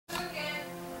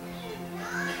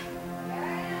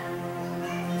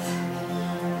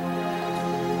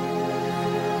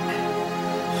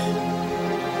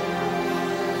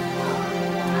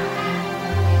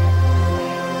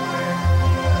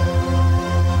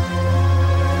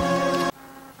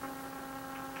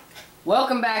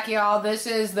Welcome back, y'all. This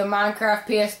is the Minecraft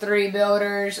PS3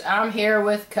 Builders. I'm here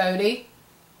with Cody.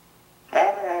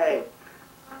 Hey!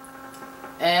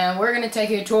 And we're going to take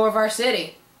you a tour of our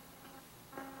city.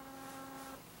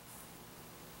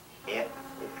 Yeah,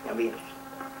 it's gonna be interesting.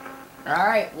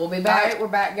 Alright, we'll be back. Alright, we're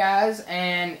back, guys.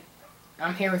 And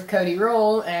I'm here with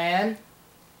Codyrule, and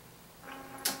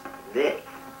This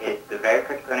is the very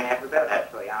first one I ever built,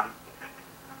 actually.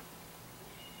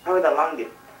 Probably the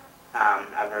longest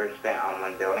I've ever spent on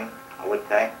one building, I would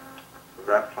say.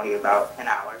 Roughly about 10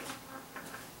 hours.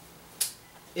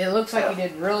 it looks like you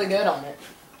did really good on it.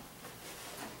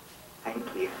 Thank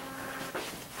you.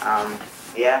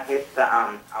 Yeah, here's the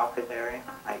office area,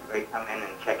 like where you come in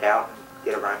and check out and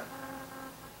get a run.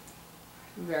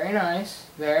 Very nice.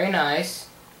 Very nice.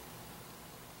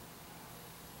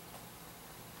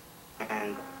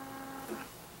 And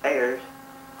stairs,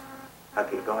 I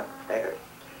could go upstairs.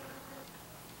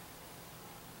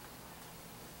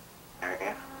 There we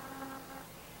go.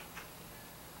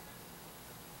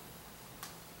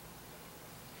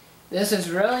 This is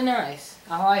really nice.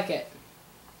 I like it.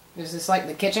 Is this like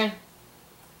the kitchen?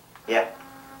 Yeah.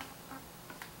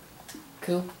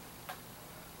 Cool.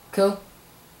 Cool.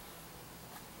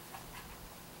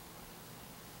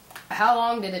 How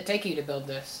long did it take you to build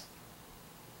this?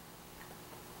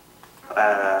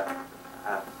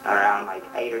 Around like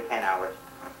 8 or 10 hours.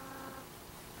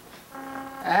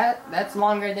 That's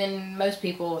longer than most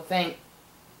people would think.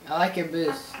 I like your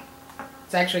boost.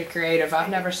 It's actually creative. I've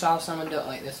never saw someone do it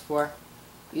like this before.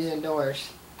 Using doors.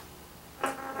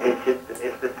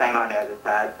 It's the same on the other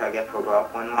side, so I guess we'll go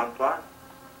up one more floor.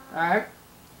 Alright.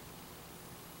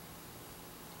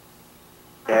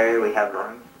 There we have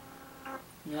rooms.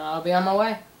 I'll be on my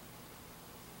way.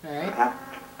 Alright. Yeah.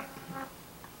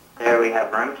 There we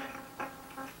have rooms.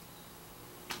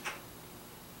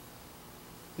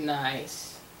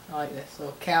 Nice. I like this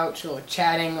little couch, little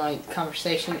chatting, like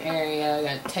conversation area.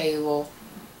 Got a table.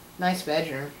 Nice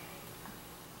bedroom.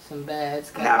 Some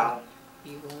beds. Now,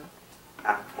 Evil.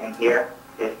 in here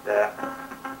is the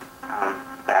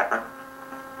bathroom.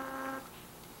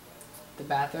 The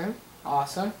bathroom.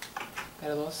 Awesome.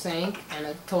 Got a little sink and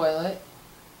a toilet.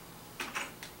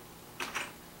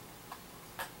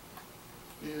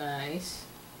 Nice.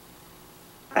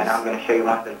 And I'm going to show you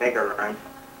one of the bigger rooms.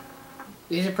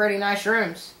 These are pretty nice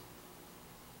rooms.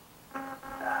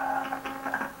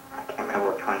 I can't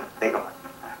remember which one's the bigger one.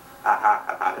 Aha,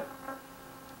 I found it.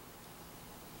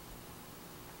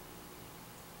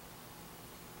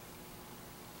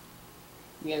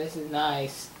 Yeah, this is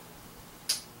nice.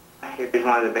 Here's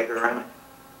one of the bigger rooms.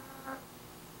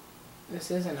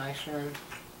 This is a nice room.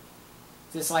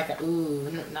 Is this like a,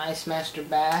 nice master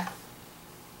bath?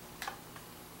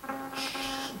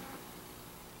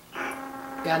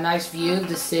 Got a nice view of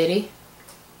the city.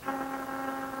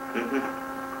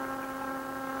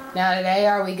 Now today,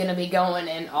 are we going to be going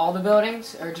in all the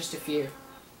buildings, or just a few?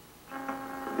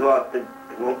 Well,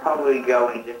 we'll probably go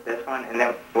in just this one, and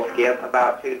then we'll skip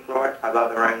about 2 floors. Although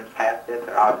the rooms past this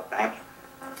are all the same.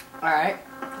 Alright.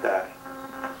 So,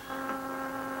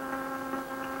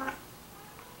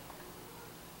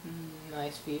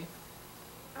 Nice view.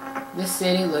 This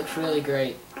city looks really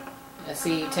great. I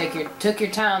see you took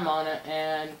your time on it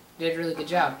and did a really good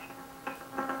job.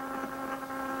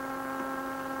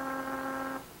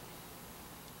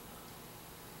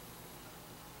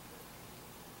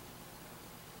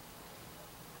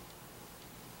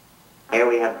 here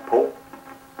we have the pool.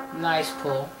 Nice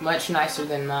pool. Much nicer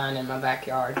than mine in my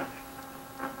backyard.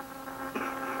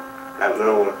 That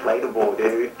little inflatable,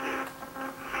 dude.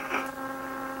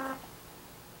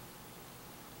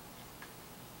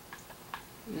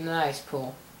 Nice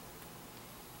pool.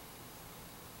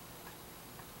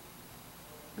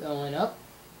 Going up.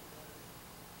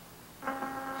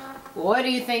 What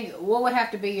do you think, what would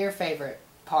have to be your favorite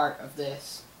part of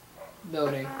this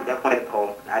building? Definitely the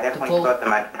pool. I definitely spent the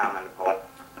most time on the pool.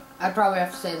 I'd probably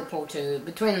have to say the pool too.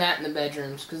 Between that and the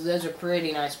bedrooms, because those are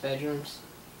pretty nice bedrooms.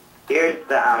 Here's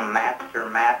the master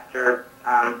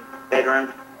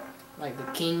bedroom. Like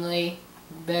the kingly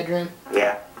bedroom.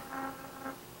 Yeah.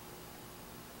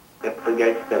 If we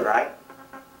go to the right,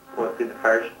 we'll see the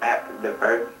first bedroom.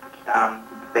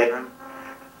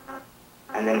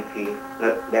 And then if you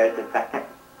look, there's the second.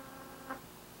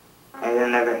 And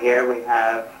then over here we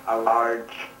have a large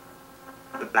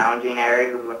lounging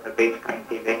area with a big screen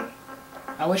TV.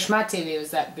 I wish my TV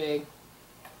was that big.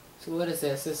 So what is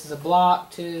this? This is a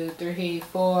block, 2, 3,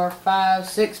 4, 5,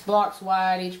 6 blocks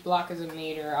wide. Each block is a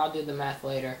meter. I'll do the math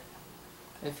later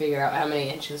and figure out how many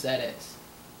inches that is.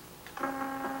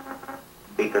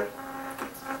 Speaker.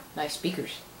 Nice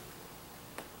speakers.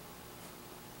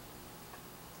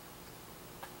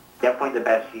 definitely the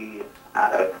best views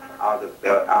out of all the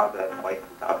places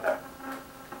out there.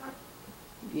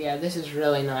 Yeah, this is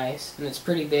really nice, and it's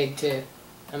pretty big too.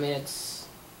 I mean,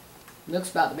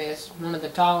 looks about to be one of the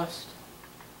tallest.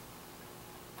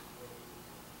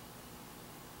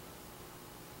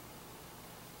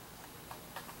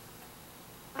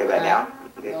 Go back down.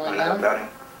 Get Going another down.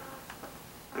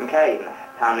 building. Okay,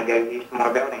 time to go view some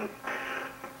more buildings.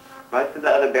 Most of the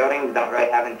other buildings don't really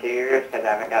have interiors because I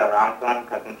haven't got around to them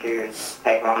because interiors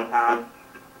take a long time.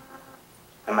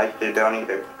 And most of the buildings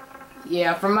are...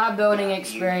 Yeah, from my building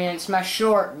experience, my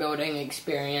short building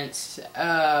experience,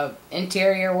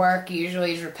 interior work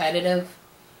usually is repetitive.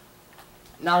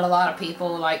 Not a lot of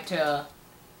people like to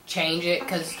change it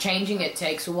because changing it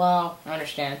takes a while. I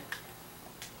understand.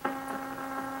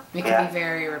 It can be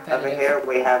very repetitive. Over here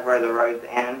we have where the roads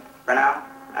end for now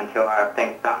until I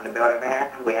think something to build over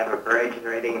here. We have a bridge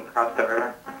ready across the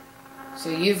river. So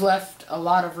you've left a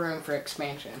lot of room for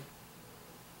expansion.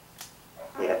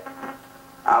 Yes.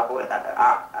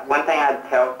 One thing I'd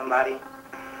tell somebody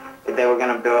if they were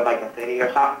going to build like a city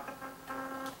or something,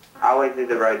 I always do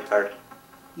the roads first.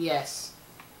 Yes.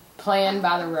 Plan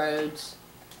by the roads,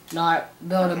 not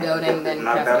build a building, then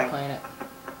have to plan it.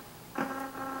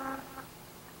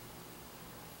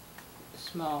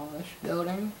 Smallish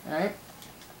building, alright.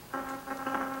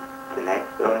 The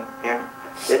next building here.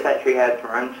 This actually has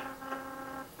rooms,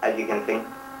 as you can see.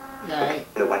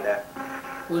 Alright. The window.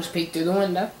 We'll just peek through the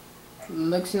window.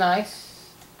 Looks nice.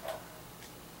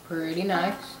 Pretty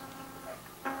nice.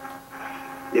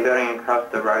 The building across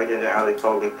the road isn't really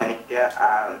fully finished yet.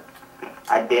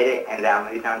 I did it and then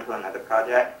I moved on to another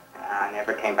project. I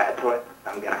never came back to it,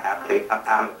 so I'm going to have to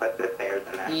sometime put the stairs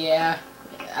in there. Yeah,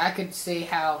 I could see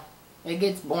how it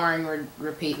gets boring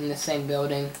repeating the same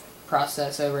building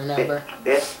process over and over.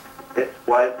 This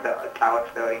was the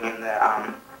tallest building in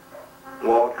the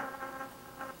world.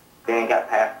 Then it got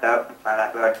passed up by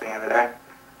that building over there.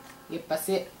 Yep, that's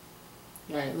it.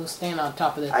 Alright, we'll stand on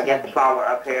top of this. I guess while we're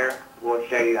up here, we'll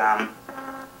show you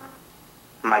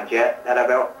my jet that I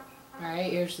built.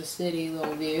 Alright, here's the city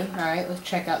little view. Alright, let's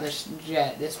check out this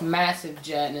jet. This massive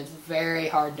jet, and it's very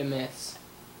hard to miss.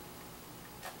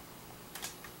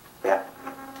 Yeah.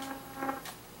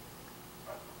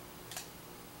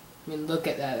 I mean, look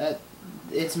at that.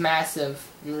 It's massive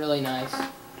and really nice.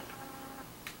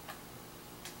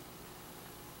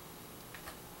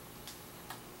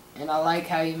 And I like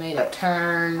how you made it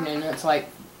turn, and it's like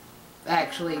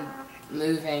actually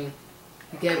moving.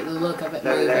 You get the look of it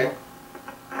moving. There.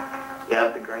 Yeah,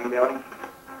 the green building.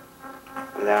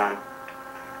 And then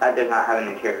that does not have an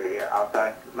interior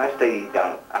outside. Most of these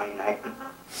don't. I mean,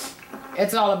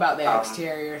 it's all about the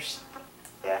exteriors.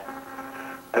 Yeah.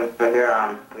 Over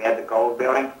here, we have the gold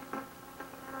building.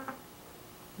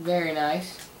 Very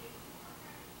nice.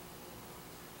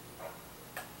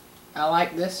 I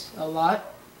like this a lot.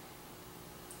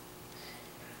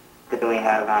 Then we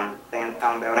have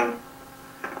sandstone building.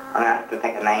 I'm gonna have to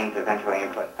think of names eventually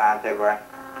and put signs everywhere.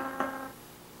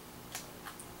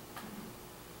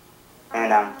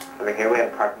 And over here we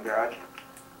have a parking garage.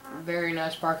 Very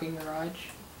nice parking garage.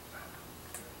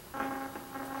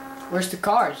 Where's the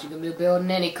cars? You gonna be building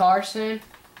any cars soon?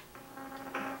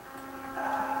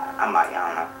 I don't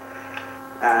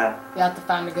know. You have to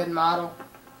find a good model.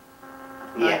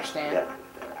 Yeah, I understand.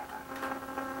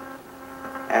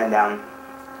 And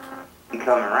you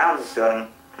come around this building,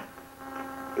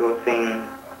 you will see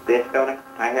this building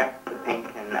right here, the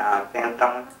pink and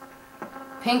sandstone.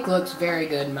 Pink looks very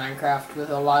good in Minecraft with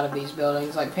a lot of these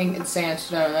buildings, like pink and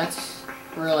sandstone. That's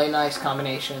a really nice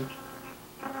combination.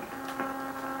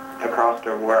 Across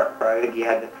the road, you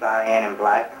have the cyan and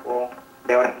black wool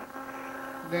building.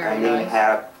 Very and nice. then you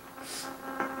have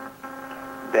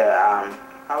the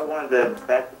probably one of the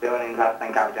best buildings I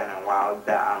think I've done in a while.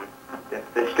 The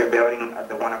sister building of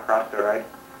the one across the road.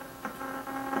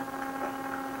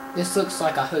 This looks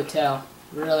like a hotel.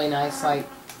 Really nice, like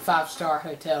 5-star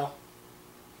hotel.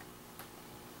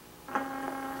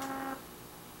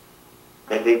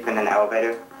 There's even an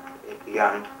elevator. If you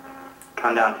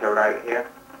come down to the right here,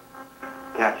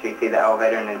 you can actually see the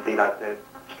elevator and then see like the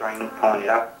string pulling it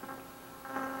up.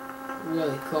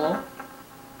 Really cool.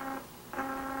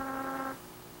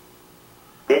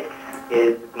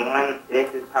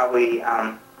 This is probably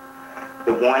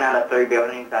the one out of 3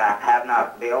 buildings that I have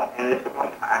not built in this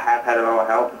world. I have had a little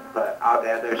help, but all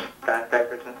the other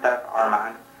skyscrapers and stuff are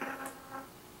mine.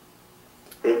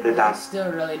 This is It's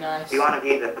still really nice. if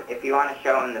you want to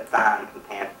show them the signs, you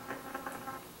can.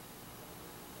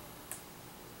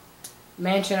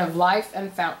 Mansion of Life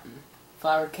and Fountain.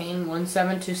 Flower King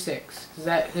 1726. Is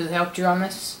that who helped you on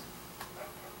this?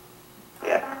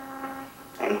 Yeah.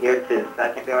 And here's his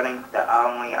second building. The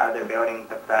only other building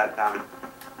besides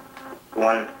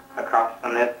one across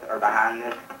from this or behind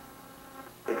this.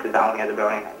 This is the only other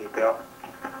building that he built.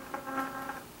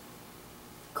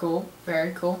 Cool.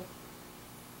 Very cool.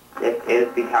 This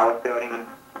is the tallest building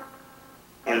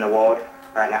in the world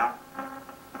right now.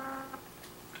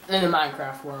 In the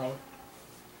Minecraft world.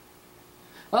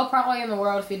 Well, probably in the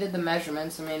world if you did the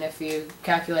measurements. I mean, if you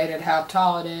calculated how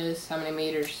tall it is, how many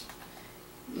meters,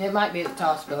 it might be the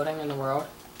tallest building in the world.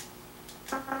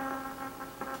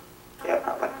 Yeah,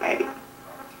 probably, maybe.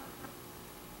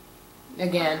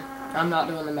 Again, I'm not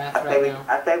doing the math right now.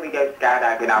 I say we go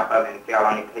skydiving off of it and see how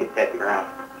long it takes to hit the ground.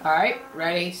 Alright,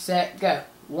 ready, set, go.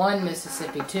 1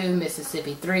 Mississippi, 2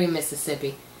 Mississippi, 3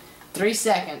 Mississippi. 3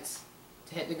 seconds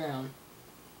to hit the ground.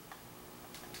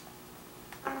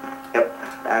 Yep.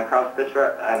 And across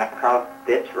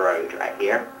this road right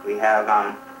here, we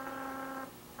have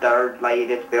third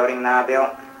latest building that I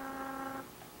built.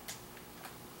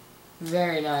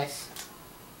 Very nice.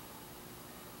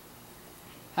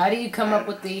 How do you come up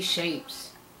with these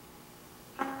shapes?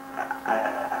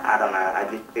 I don't know. I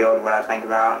just build what I think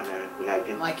about, and then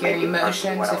just like your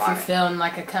emotions. If you're feeling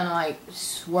like a kind of like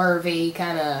swervy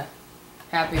kind of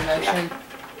happy motion.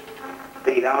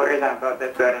 See, the only reason I built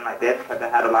this building like this because I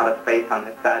had a lot of space on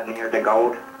this side near the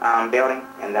gold building,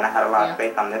 and then I had a lot of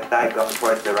space on this side going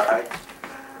towards the road.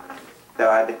 So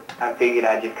I figured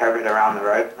I'd just cover it around the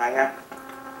road right here.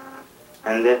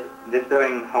 And this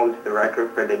building holds the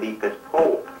record for the deepest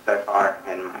pool so far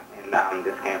in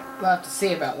this game. We'll have to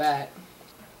see about that.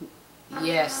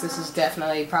 Yes, this is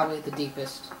definitely probably the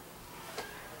deepest.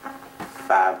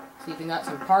 5. See if you got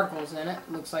some particles in it.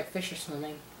 Looks like fish are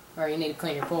swimming. Or you need to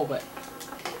clean your pool, but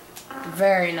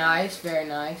very nice, very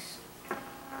nice.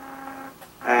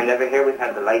 And over here we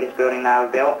have the latest building that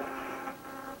I built.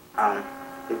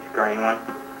 It's a green one.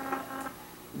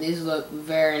 These look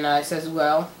very nice as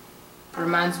well.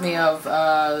 Reminds me of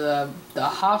the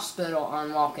hospital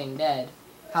on Walking Dead.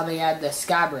 How they had the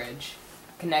sky bridge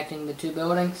connecting the two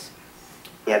buildings.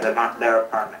 Yeah, they're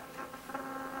apartments.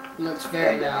 Looks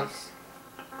very nice.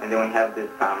 And then we have this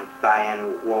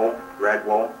cyan wool, red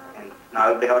wool, and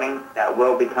snow building that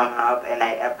will be coming up in an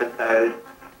episode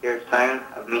here soon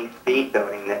of me speed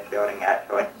building this building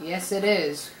actually. Yes, it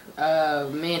is.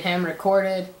 Me and him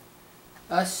recorded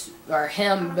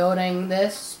him building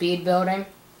this, speed building.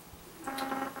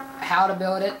 How to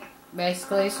build it,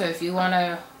 basically. So if you want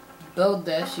to build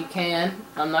this, you can.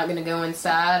 I'm not going to go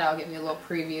inside. I'll give you a little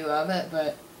preview of it,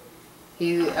 but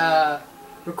he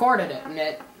recorded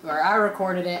it, I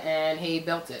recorded it, and he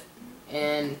built it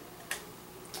in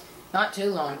not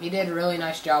too long. He did a really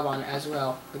nice job on it as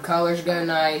well. The colors go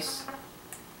nice,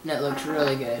 and it looks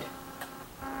really good.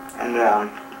 And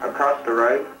across the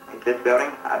road at this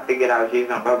building, I figured I was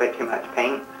using a little bit too much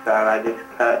paint, so I just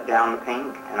cut down the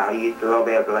pink, and I used a little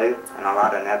bit of blue and a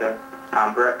lot of nether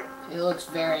brick. It looks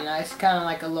very nice, kind of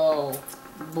like a little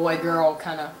boy-girl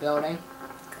kind of building.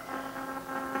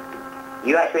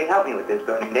 You actually helped me with this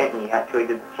building, didn't you? You actually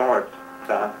did the floors,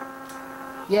 so.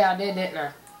 Yeah, I did, didn't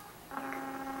I?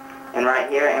 And right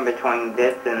here, in between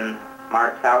this and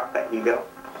Mark's house that he built,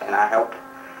 and I helped,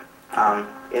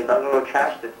 is a little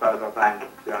trash disposal thing.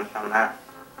 You want to show them that?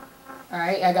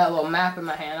 Alright, I got a little map in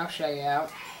my hand. I'll show you out.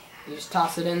 You just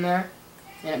toss it in there,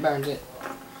 and it burns it.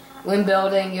 When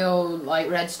building, you'll, like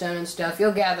redstone and stuff,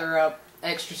 you'll gather up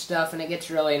extra stuff, and it gets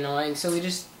really annoying. So we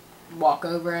just walk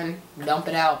over and dump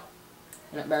it out,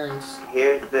 and it burns.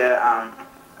 Here's the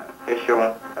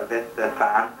official Avista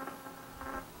sign.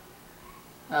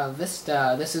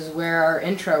 Avista. This is where our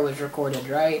intro was recorded,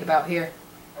 right? About here.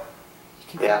 You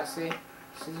can kind of see.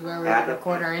 This is where we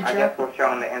record our intro. I guess we'll show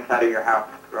them the inside of your house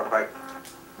real quick.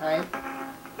 Alright.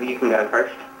 You can go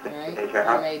first. Alright,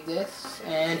 I made this,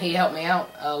 and he helped me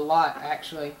out a lot,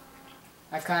 actually.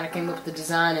 I kind of came up with the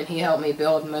design, and he helped me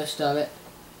build most of it.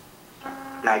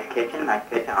 Nice kitchen, nice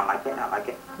kitchen. I like it, I like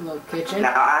it. A little kitchen.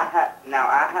 Now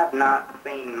I have not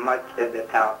seen much of this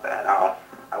house at all.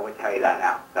 I would tell you that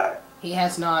now. So. He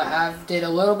has not. I've did a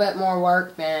little bit more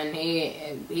work than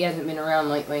he hasn't been around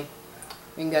lately.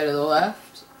 We can go to the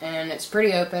left, and it's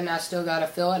pretty open. I still got to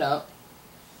fill it up.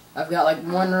 I've got like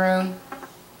one room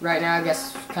right now. I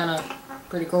guess kind of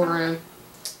pretty cool room.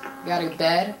 Got a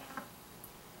bed,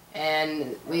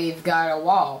 and we've got a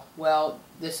wall. Well,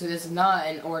 this is not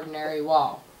an ordinary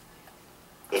wall.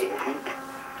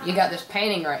 You got this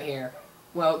painting right here.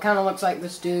 Well, it kind of looks like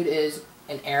this dude is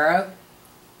an arrow.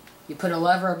 You put a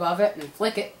lever above it and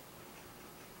flick it,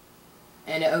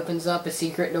 and it opens up a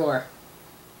secret door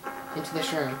into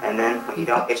this room. And then if you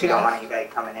don't want anybody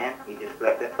coming in, you just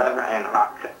flip this lever and it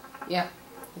locks it. Yeah,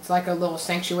 it's like a little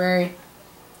sanctuary.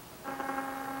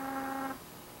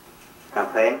 Gonna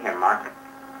put it in here, Mark.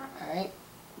 Alright.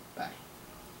 Bye.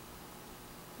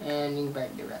 And you can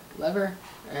break the lever.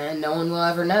 And no one will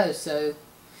ever know, so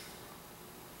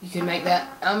you can make that.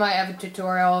 I might have a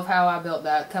tutorial of how I built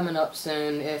that coming up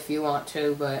soon if you want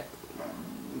to, but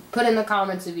put in the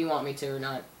comments if you want me to or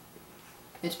not.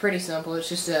 It's pretty simple. It's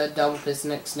just a double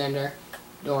piston extender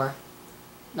door.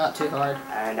 Not too hard.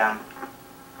 And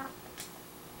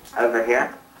over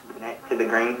here, next to the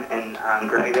green and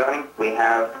gray building, we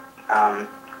have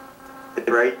the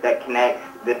bridge that connects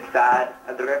this side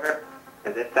of the river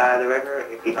to this side of the river,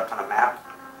 if you look on a map.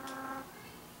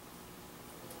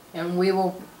 And we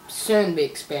will soon be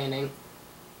expanding,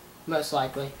 most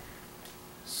likely.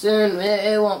 Soon,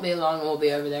 it won't be long, we'll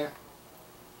be over there.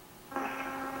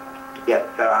 Yep,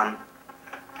 so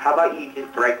how about you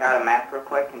just break out a map real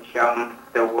quick and show them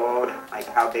the world, like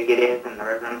how big it is and the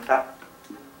river and stuff?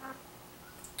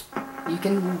 You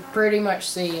can pretty much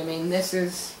see, I mean, this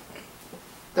is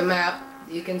the map.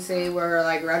 You can see we're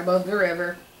like right above the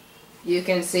river. You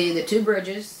can see the two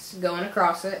bridges going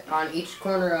across it on each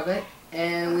corner of it.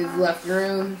 And we've left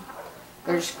room.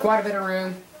 There's quite a bit of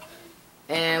room.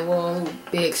 And we'll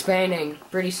be expanding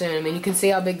pretty soon. I mean, you can see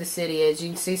how big the city is. You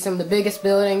can see some of the biggest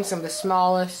buildings, some of the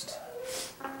smallest.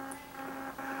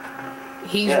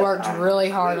 He's worked really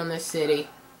hard on this city.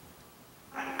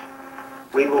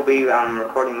 We will be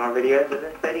recording more videos of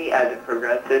this city as it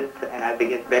progresses and as it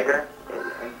gets bigger.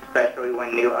 And especially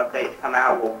when new updates come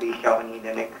out, we'll be showing you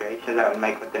the new creations that we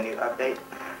make with the new updates.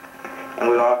 And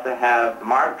we also have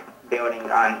Mark building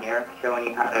on here, showing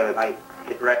you how to like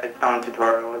redstone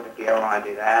tutorials if you ever want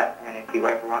to do that, and if you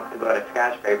ever want to build a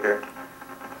skyscraper.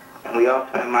 And we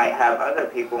also might have other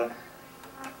people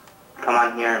come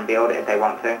on here and build if they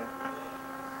want to.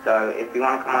 So if you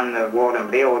want to come on the world and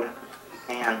build, you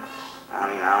can. I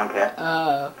mean, I don't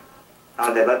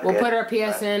care. We'll put our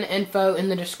PSN info in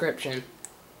the description.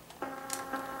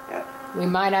 Yeah. We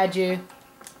might add you.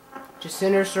 Just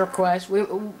send us a request.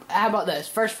 How about this?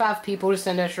 First 5 people to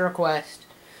send us a request,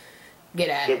 get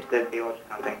added. Get the build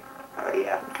something.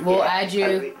 Yeah. We'll add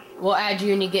you. We'll add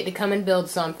you, and you get to come and build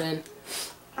something.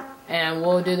 And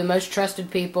we'll do the most trusted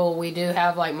people. We do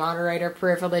have like moderator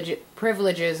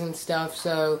privileges and stuff.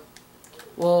 So,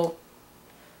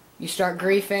 you start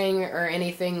griefing or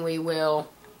anything, we will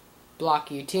block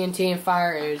you. TNT and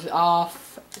fire is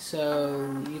off,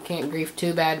 so you can't grief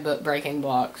too bad. But breaking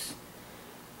blocks.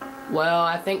 Well,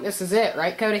 I think this is it,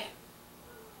 right, Cody?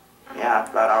 Yeah,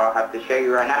 but I'll have to show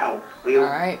you right now.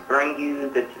 We'll bring you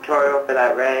the tutorial for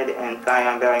that red and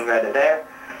cyan building red there.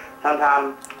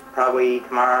 Sometime, probably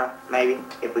tomorrow, maybe.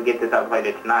 If we get this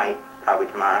uploaded tonight, probably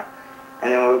tomorrow.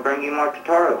 And then we'll bring you more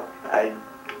tutorials as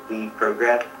we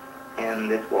progress in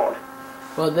this world.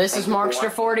 Well, this is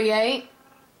MarkSter48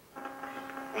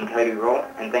 and Codyrule,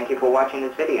 and thank you for watching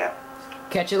this video.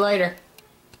 Catch you later.